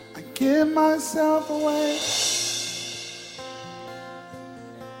give myself away.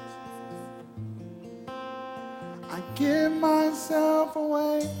 I give myself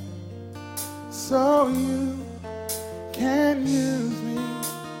away so you can use me.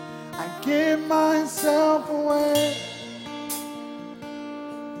 I give myself away.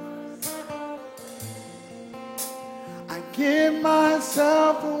 I give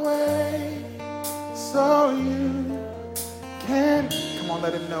myself away so you can. Come on,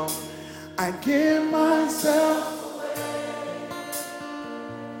 let him know. I give myself.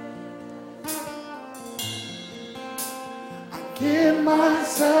 Give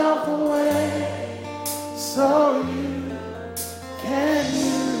myself away so you can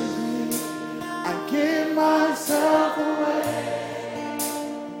use me. I give myself away.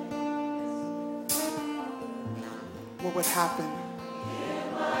 What would happen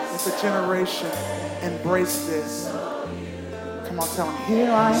if a generation embraced this? Come on, tell them,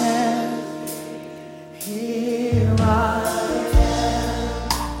 here I am. Here I am.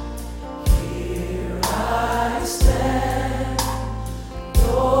 Here I stand.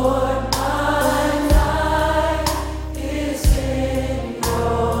 Lord, my life is in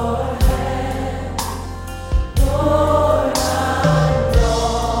your hands. Lord, I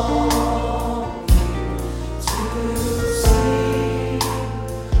long to see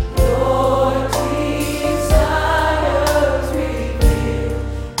your desires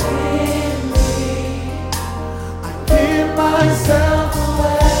revealed in me. I give myself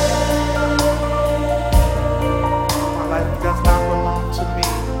away. My life does not belong to me.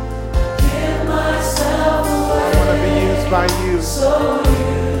 By you, so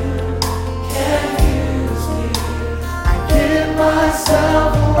you can use me. I give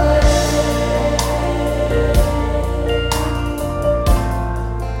myself away.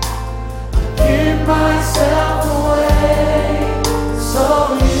 I give myself away. So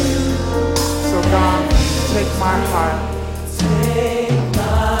you, so God, take my heart. Take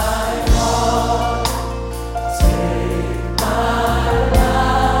my heart. Take my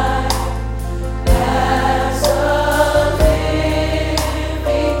life. As a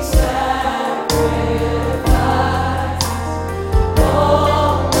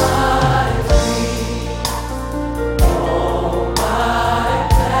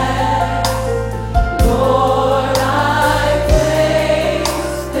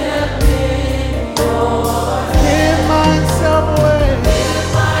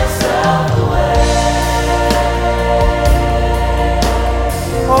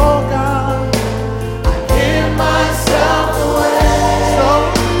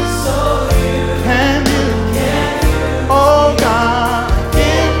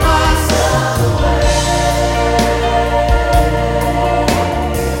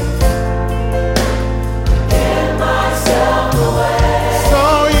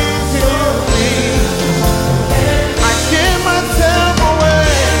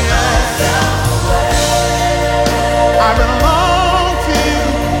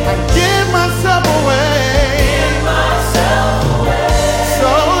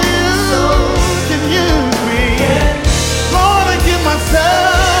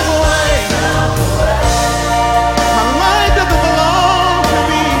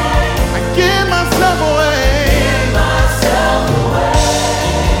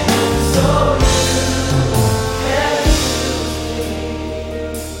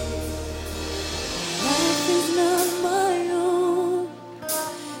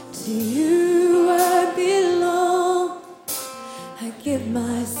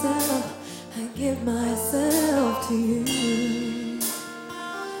I give myself to you.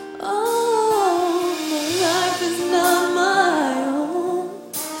 Oh, my life is not my own.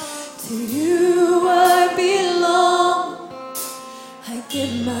 To you I belong. I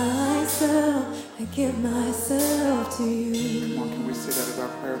give myself to you. Come on, can we say that as our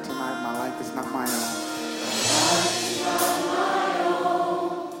prayer tonight? My life is not my own. My life is not my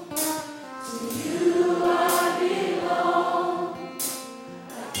own. To you I belong.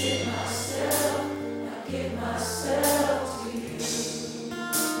 I give myself to you.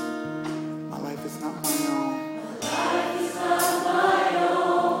 My life is not my own. My life is not my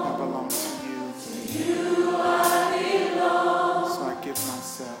own. I belong to you. To you I belong. So I give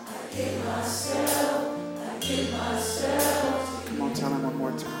myself. I give myself. Come on, tell him one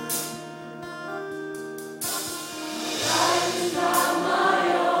more time. My life is not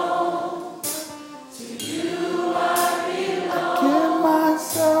my own. To you I belong. I give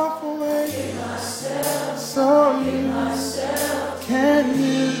myself away. So you can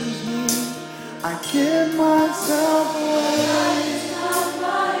use me. I give myself away. Not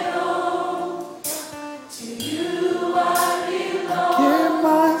my own. To you I belong. I give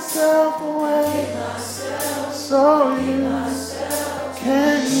myself.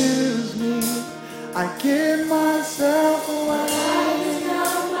 I give myself away.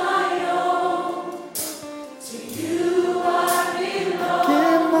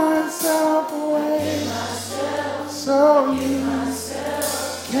 Give myself away so you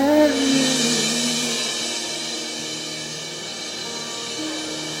can use.